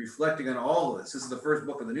reflecting on all of this. This is the first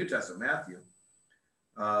book of the New Testament, Matthew.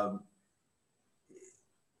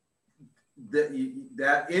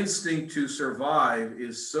 That instinct to survive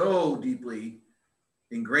is so deeply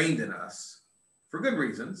ingrained in us for good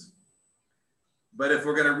reasons. But if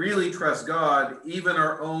we're going to really trust God, even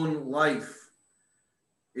our own life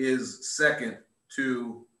is second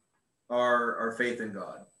to our faith in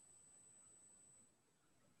God.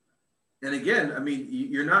 And again, I mean,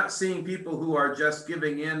 you're not seeing people who are just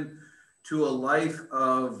giving in to a life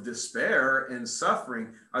of despair and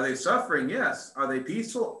suffering. Are they suffering? Yes. Are they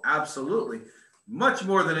peaceful? Absolutely. Much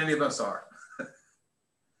more than any of us are.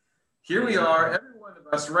 Here we are. Every one of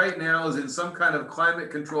us right now is in some kind of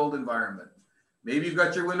climate controlled environment. Maybe you've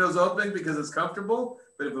got your windows open because it's comfortable,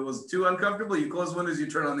 but if it was too uncomfortable, you close windows, you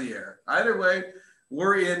turn on the air. Either way,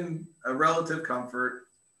 we're in a relative comfort.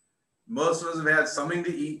 Most of us have had something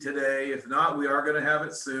to eat today. If not, we are going to have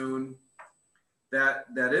it soon. That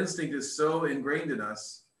instinct is so ingrained in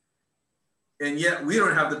us. And yet we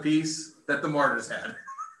don't have the peace that the martyrs had.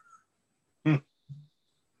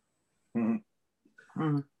 And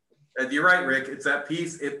you're right, Rick. It's that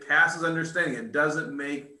peace. It passes understanding. It doesn't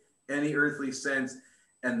make any earthly sense.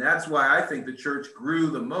 And that's why I think the church grew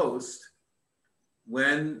the most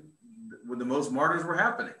when the most martyrs were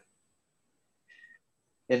happening.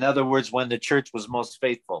 In other words, when the church was most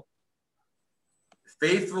faithful.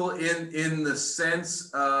 Faithful in the sense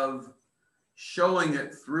of showing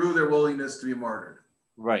it through their willingness to be martyred.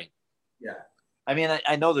 Right. Yeah. I mean,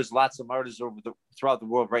 I know there's lots of martyrs throughout the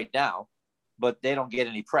world right now, but they don't get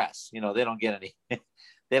any press. You know, they don't get any,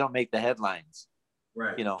 they don't make the headlines.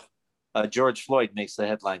 Right. You know, George Floyd makes the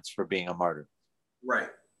headlines for being a martyr. Right.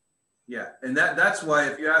 Yeah. And that's why,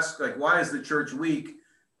 if you ask, like, why is the church weak?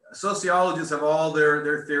 Sociologists have all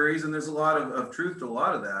their theories, and there's a lot of truth to a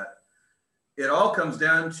lot of that. It all comes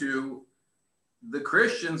down to the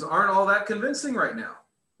Christians aren't all that convincing right now.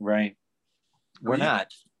 Right. We're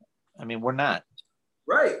not.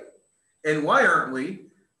 Right. And why aren't we?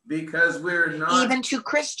 Because we're not. Even too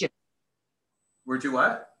Christian. We're too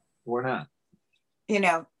what? We're not. You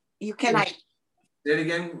know, you cannot. Say it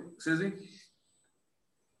again, Susie.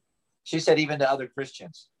 She said even to other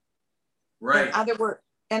Christians. Right.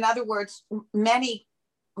 In other words, many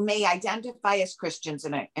may identify as Christians,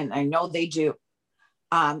 and I know they do,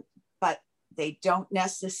 but they don't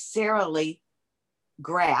necessarily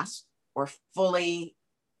grasp or fully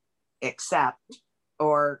accept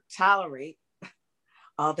or tolerate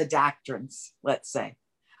all the doctrines, let's say,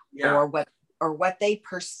 or what they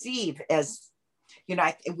perceive as, you know,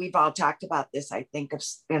 we've all talked about this, I think, of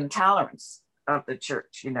intolerance of the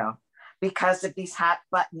church, you know, because of these hot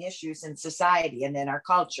button issues in society and in our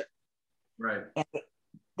culture. Right. And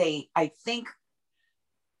I think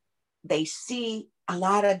they see a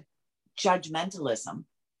lot of judgmentalism.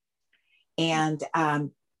 And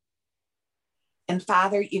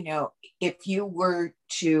Father, you know, if you were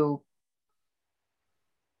to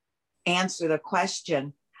answer the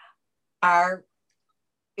question,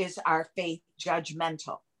 is our faith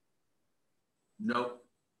judgmental? Nope.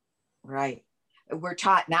 Right. We're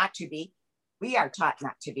taught not to be. We are taught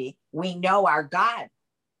not to be. We know our God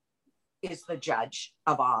is the judge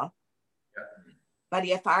of all. Yeah. But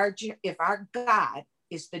if our God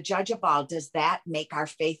is the judge of all, does that make our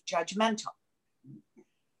faith judgmental?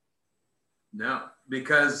 No,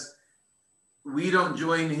 because we don't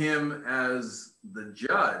join him as the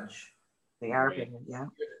judge. They are, yeah.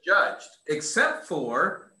 Judged, except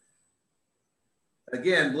for,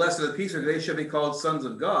 again, blessed are the peacemakers, they shall be called sons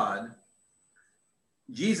of God.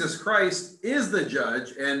 Jesus Christ is the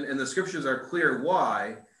judge, and the scriptures are clear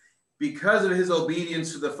why. Because of his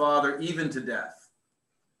obedience to the Father, even to death.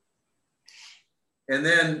 And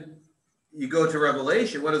then you go to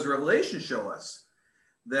Revelation. What does Revelation show us?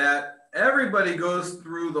 That everybody goes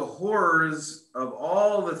through the horrors of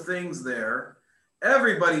all the things there.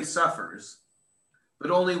 Everybody suffers, but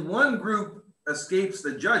only one group escapes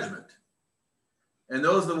the judgment. And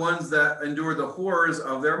those are the ones that endure the horrors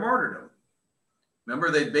of their martyrdom. Remember,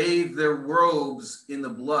 they bathed their robes in the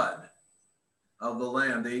blood of the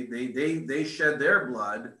Lamb. They shed their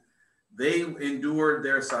blood. They endured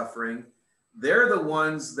their suffering. They're the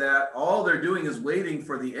ones that all they're doing is waiting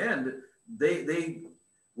for the end.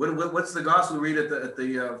 What's the gospel we read at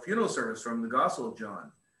the funeral service from the Gospel of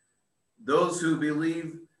John? Those who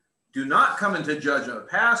believe do not come into judgment,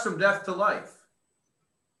 pass from death to life.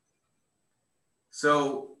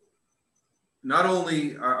 So not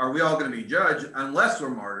only are we all going to be judged unless we're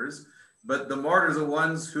martyrs, but the martyrs are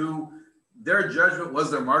ones who their judgment was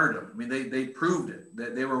their martyrdom. I mean, they proved it,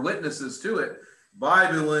 that they were witnesses to it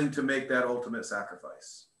by being willing to make that ultimate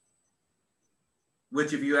sacrifice.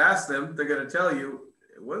 Which if you ask them, they're going to tell you,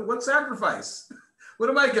 what sacrifice? What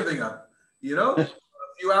am I giving up? You know, a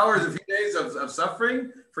few hours, a few days of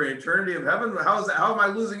suffering for eternity of heaven. How am I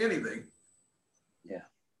losing anything? Yeah.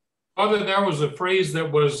 Father, there was a phrase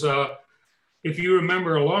that was, if you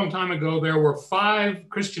remember a long time ago, there were 5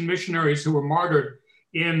 Christian missionaries who were martyred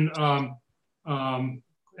in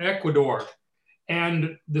Ecuador.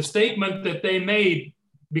 And the statement that they made,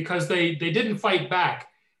 because they didn't fight back,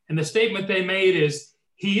 and the statement they made is,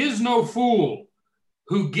 he is no fool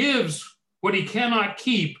who gives what he cannot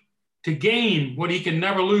keep to gain what he can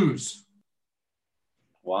never lose.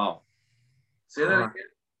 Wow. Say that again.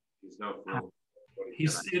 He's no fool.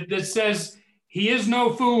 It says, he is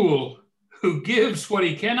no fool who gives what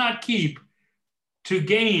he cannot keep to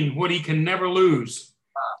gain what he can never lose.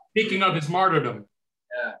 Speaking of his martyrdom.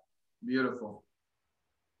 Yeah, beautiful.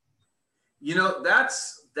 You know,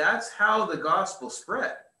 that's how the gospel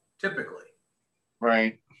spread, typically.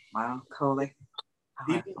 Right. Wow, Coley.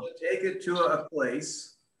 People would take it to a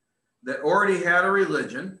place that already had a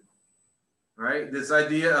religion, right? This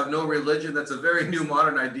idea of no religion, that's a very new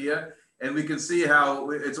modern idea. And we can see how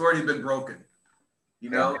it's already been broken, you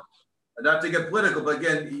know, not to get political, but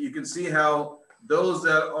again, you can see how those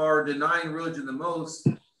that are denying religion the most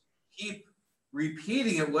keep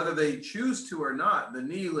repeating it, whether they choose to or not. The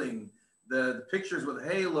kneeling, the pictures with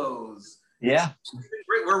halos. Yeah.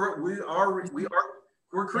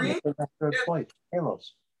 We're creating.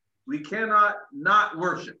 Halos. We cannot not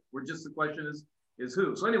worship. We're just, the question is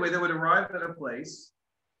who. So anyway, they would arrive at a place,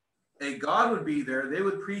 a God would be there, they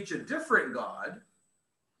would preach a different God,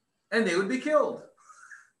 and they would be killed.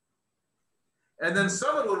 And then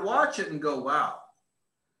someone would watch it and go, wow,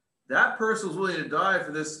 that person was willing to die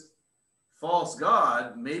for this false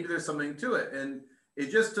God. Maybe there's something to it. And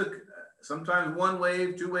it just took sometimes 1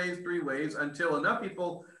 wave, 2 waves, 3 waves, until enough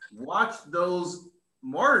people watched those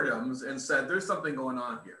martyrdoms and said, there's something going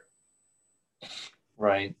on here.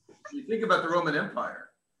 Right. You think about the Roman Empire,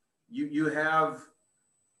 you have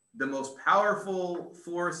the most powerful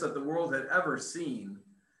force that the world had ever seen,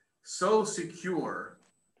 so secure.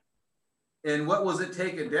 And what was it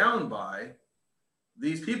taken down by?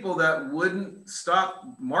 These people that wouldn't stop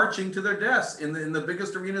marching to their deaths in the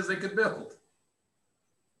biggest arenas they could build.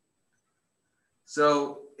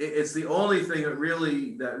 So it's the only thing that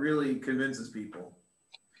really convinces people.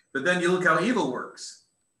 But then you look how evil works.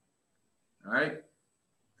 All right.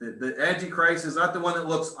 The Antichrist is not the one that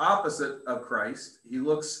looks opposite of Christ. He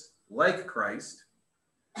looks like Christ.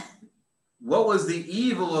 What was the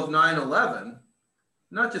evil of 9/11?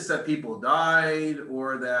 Not just that people died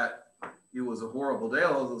or that it was a horrible day.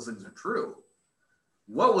 All of those things are true.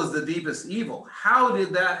 What was the deepest evil? How did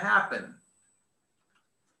that happen?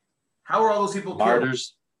 How were all those people killed?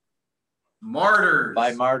 Martyrs. Martyrs.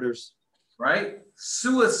 By martyrs. Right?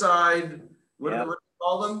 Suicide. What do you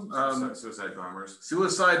call them? Suicide bombers.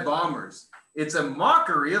 Suicide bombers. It's a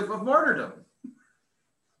mockery of martyrdom.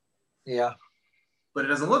 Yeah. But it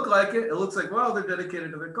doesn't look like it. It looks like, well, they're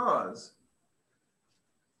dedicated to their cause.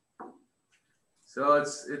 So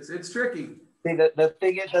it's tricky. See, the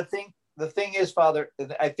thing is, Father,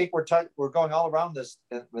 I think we're going all around this.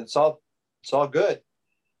 It's all good.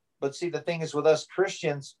 But see, the thing is with us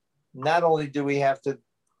Christians, not only do we have to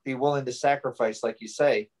be willing to sacrifice, like you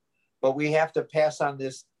say, but we have to pass on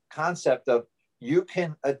this concept of you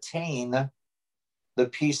can attain the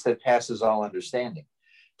peace that passes all understanding.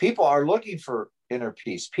 People are looking for inner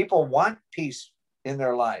peace. People want peace in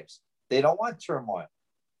their lives. They don't want turmoil.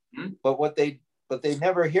 Mm-hmm. But what they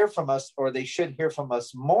never hear from us, or they should hear from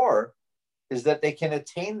us more, is that they can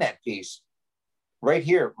attain that peace right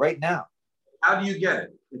here, right now. How do you get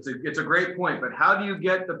it? It's a great point, but how do you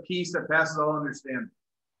get the peace that passes all understanding?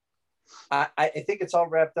 I think it's all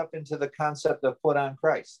wrapped up into the concept of put on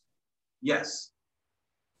Christ. Yes.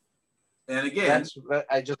 And again,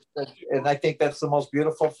 I think that's the most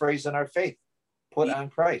beautiful phrase in our faith. Put on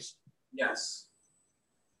Christ. Yes.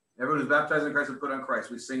 Everyone who's baptized in Christ will put on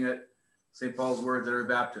Christ. We sing it, St. Paul's words at our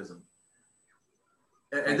baptism.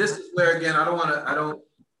 And this is where, again, I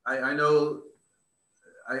know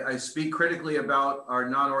I speak critically about our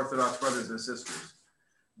non-Orthodox brothers and sisters,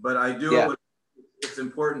 but I do. Yeah. It's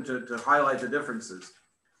important to highlight the differences.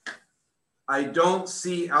 I don't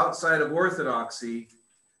see outside of Orthodoxy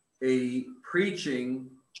a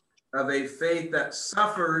preaching of a faith that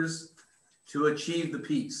suffers to achieve the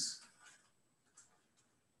peace.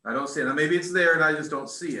 I don't see it. Now, maybe it's there and I just don't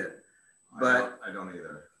see it. But I don't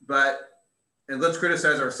either. But, and let's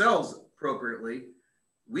criticize ourselves appropriately.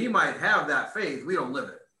 we might have that faith, we don't live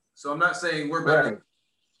it. So I'm not saying we're better. Right.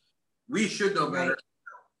 We should know better. Right.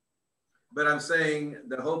 But I'm saying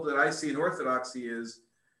the hope that I see in Orthodoxy is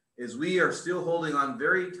we are still holding on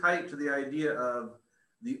very tight to the idea of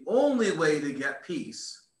the only way to get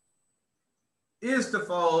peace is to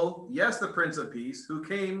follow, yes, the Prince of Peace, who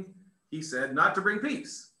came, he said, not to bring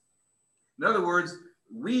peace. In other words,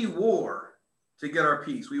 we war to get our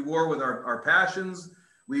peace. We war with our passions.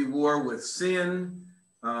 We war with sin.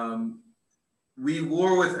 We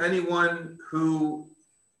war with anyone who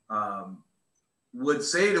would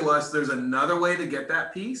say to us, there's another way to get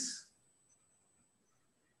that peace.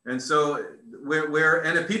 And so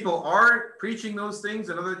and if people are preaching those things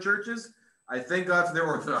in other churches, I thank God for their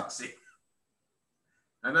orthodoxy.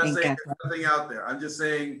 I'm not saying there's nothing out there. I'm just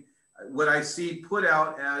saying what I see put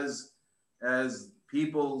out as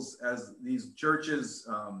these churches,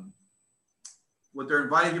 what they're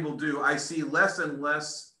inviting people to do, I see less and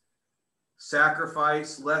less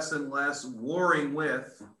sacrifice, less and less warring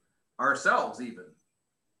with ourselves even.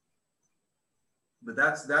 But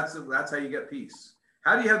that's how you get peace.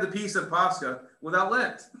 How do you have the peace of Pascha without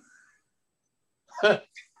Lent?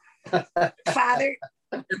 Father.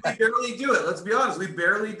 If we barely do it, let's be honest, we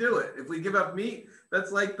barely do it. If we give up meat,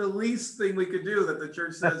 that's like the least thing we could do that the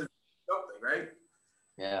church says something, right?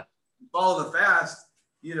 Yeah. Follow the fast,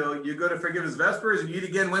 you go to Forgiveness Vespers and you eat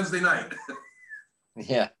again Wednesday night.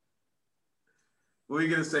 Yeah. What are you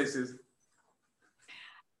going to say, Susan?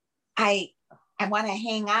 I want to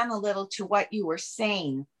hang on a little to what you were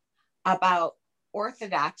saying about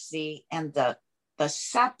orthodoxy and the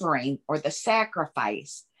suffering or the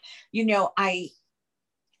sacrifice.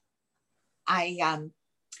 I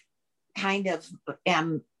kind of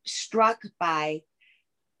am struck by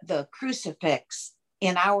the crucifix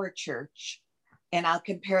in our church, and I'll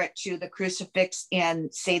compare it to the crucifix in,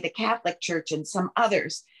 say, the Catholic Church and some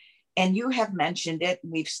others. And you have mentioned it,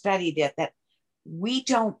 we've studied it, that we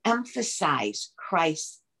don't emphasize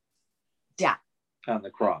Christ's death On the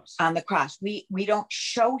cross. On the cross. We don't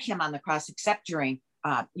show him on the cross except during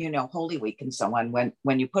Holy Week and so on,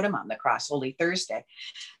 when you put him on the cross, Holy Thursday,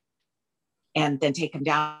 and then take him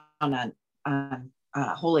down on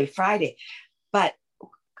Holy Friday. But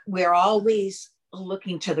we're always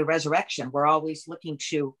looking to the resurrection. We're always looking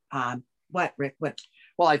to what, Rick? What?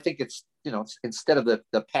 Well, I think it's, instead of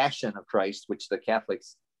the passion of Christ, which the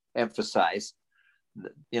Catholics emphasize,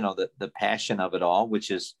 the passion of it all,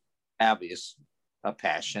 which is obvious, a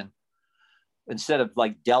passion. Instead of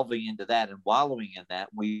like delving into that and wallowing in that,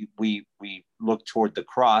 we look toward the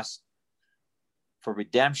cross for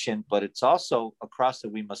redemption, but it's also a cross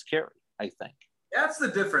that we must carry, I think. That's the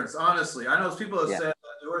difference, honestly. I know people have said that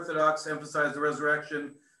the Orthodox emphasize the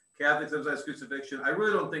resurrection, Catholics emphasize crucifixion. I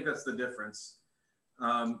really don't think that's the difference.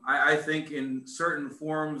 I think in certain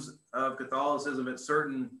forms of Catholicism, at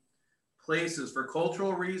certain places, for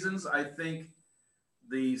cultural reasons, I think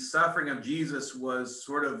the suffering of Jesus was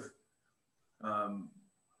sort of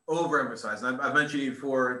overemphasized. I've mentioned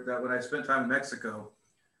before that when I spent time in Mexico,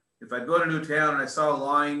 if I go to a new town and I saw a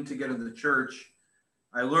line to get into the church,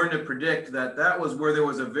 I learned to predict that was where there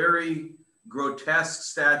was a very grotesque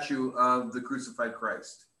statue of the crucified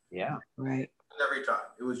Christ. Yeah, right. Every time.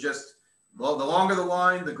 It was just, well, the longer the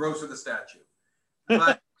line, the grosser the statue.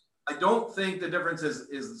 But I don't think the difference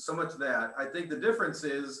is so much that. I think the difference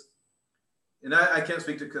is, and I can't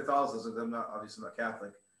speak to Catholicism, I'm obviously not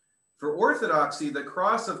Catholic. For Orthodoxy, the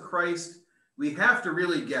cross of Christ, we have to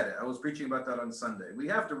really get it. I was preaching about that on Sunday. We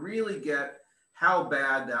have to really get how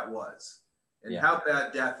bad that was and how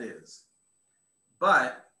bad death is.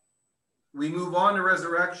 But we move on to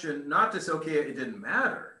resurrection, not to say, okay, it didn't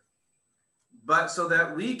matter, but so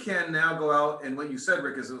that we can now go out, and what you said,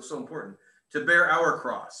 Rick, is so important, to bear our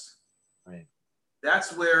cross. Right.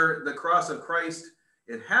 That's where the cross of Christ,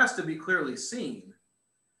 it has to be clearly seen.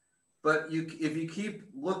 But if you keep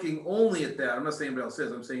looking only at that, I'm not saying anybody else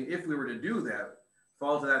is, I'm saying if we were to do that,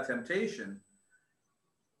 fall to that temptation,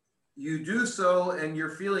 you do so and you're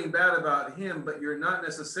feeling bad about him, but you're not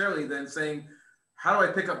necessarily then saying, how do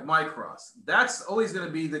I pick up my cross? That's always going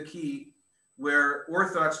to be the key where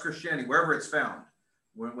Orthodox Christianity, wherever it's found,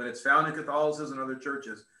 when it's found in Catholicism and other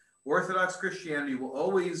churches, Orthodox Christianity will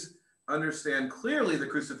always understand clearly the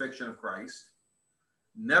crucifixion of Christ,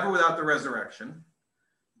 never without the resurrection,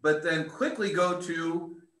 but then quickly go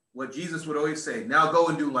to what Jesus would always say, now go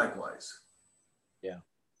and do likewise. Yeah.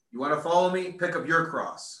 You want to follow me? Pick up your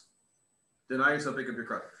cross. Deny yourself, pick up your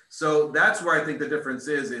cross. So that's where I think the difference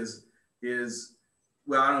is,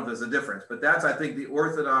 well, I don't know if there's a difference, but that's, I think, the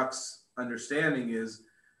Orthodox understanding is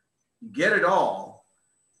get it all,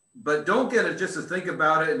 but don't get it just to think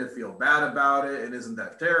about it and to feel bad about it. And isn't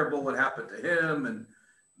that terrible what happened to him? And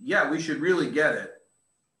yeah, we should really get it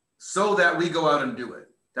so that we go out and do it.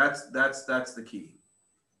 That's the key.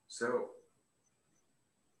 So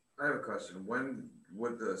I have a question. When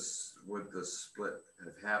would the split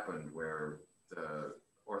have happened where the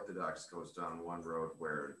Orthodox goes down one road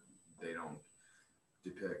where they don't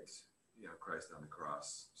depict, Christ on the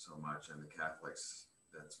cross so much, and the Catholics,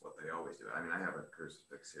 that's what they always do. I mean, I have a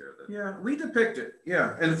crucifix here that. Yeah, we depict it.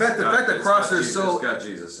 Yeah, and in fact, the cross is so. It's got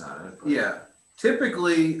Jesus on it. Yeah,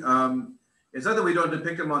 typically, it's not that we don't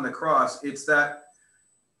depict him on the cross. It's that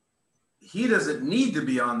he doesn't need to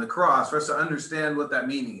be on the cross for us to understand what that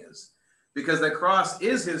meaning is, because that cross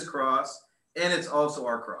is his cross, and it's also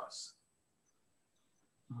our cross.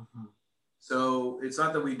 Mhm. So it's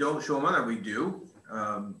not that we don't show him on there. We do.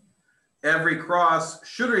 Every cross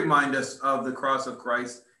should remind us of the cross of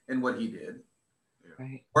Christ and what he did.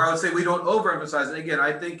 Right. Or I would say we don't overemphasize it. Again,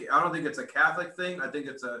 I don't think it's a Catholic thing. I think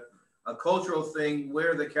it's a cultural thing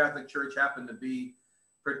where the Catholic Church happened to be,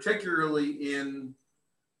 particularly in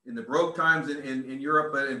the Baroque times in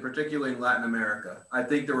Europe, but in particularly in Latin America. I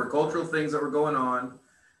think there were cultural things that were going on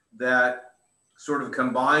that sort of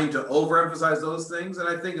combined to overemphasize those things. And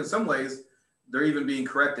I think in some ways they're even being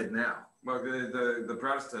corrected now. Well, the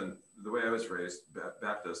Protestant, the way I was raised,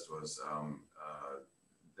 Baptist was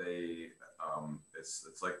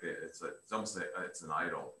it's like it's almost it's an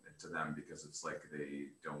idol to them, because it's like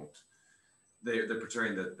they're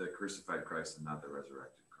portraying the crucified Christ and not the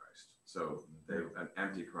resurrected Christ. So an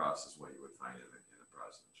empty cross is what you would find in a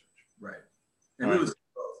Protestant church. Right. And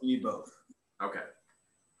we need both. Okay.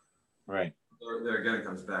 Right. There again, it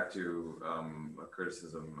comes back to a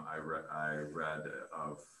criticism I read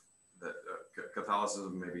of that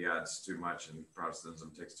Catholicism maybe adds too much and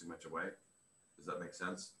Protestantism takes too much away. Does that make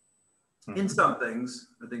sense? In some things,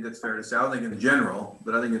 I think that's fair to say. I don't think in general,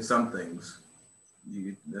 but I think in some things,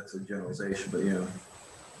 that's a generalization, but yeah.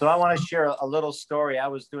 So I want to share a little story. I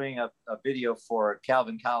was doing a video for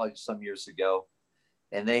Calvin College some years ago,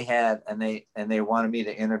 and they wanted me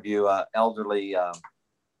to interview an elderly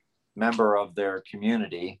member of their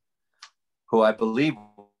community, who I believe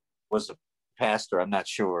was a pastor. I'm not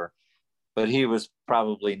sure, but he was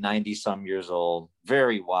probably 90 some years old,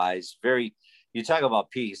 very wise, you talk about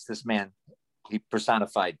peace. This man, he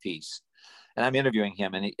personified peace. And I'm interviewing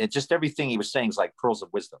him, and it just everything he was saying is like pearls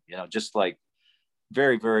of wisdom, just like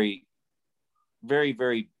very, very, very,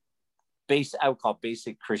 very basic, I would call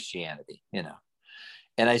basic Christianity,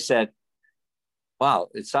 And I said, wow,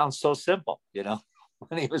 it sounds so simple,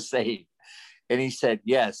 when he was saying, and he said,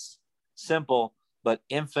 yes, simple, but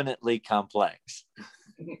infinitely complex.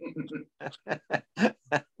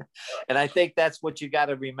 And I think that's what you got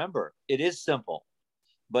to remember. It is simple,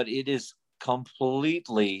 but it is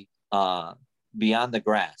completely beyond the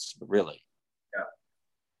grasp, really. Yeah.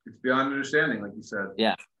 It's beyond understanding, like you said.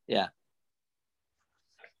 Yeah. Yeah.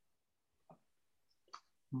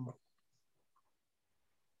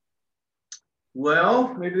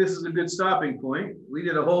 Well, maybe this is a good stopping point. We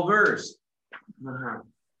did a whole verse.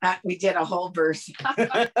 We did a whole verse.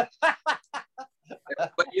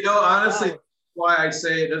 But honestly, why I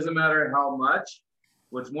say it doesn't matter how much.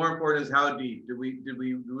 What's more important is how deep did we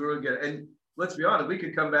really get it? And let's be honest, we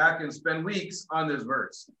could come back and spend weeks on this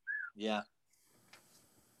verse. Yeah.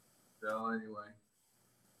 So anyway.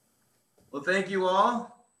 Well, thank you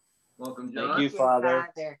all. Welcome, John. Thank you, Father.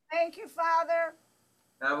 Thank you, Father.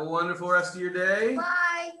 Have a wonderful rest of your day.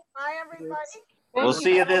 Bye. Bye, everybody. We'll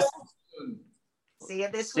see you this See you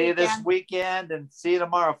this See you weekend. this weekend, and see you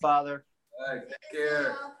tomorrow, Father. All right, take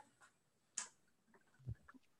care.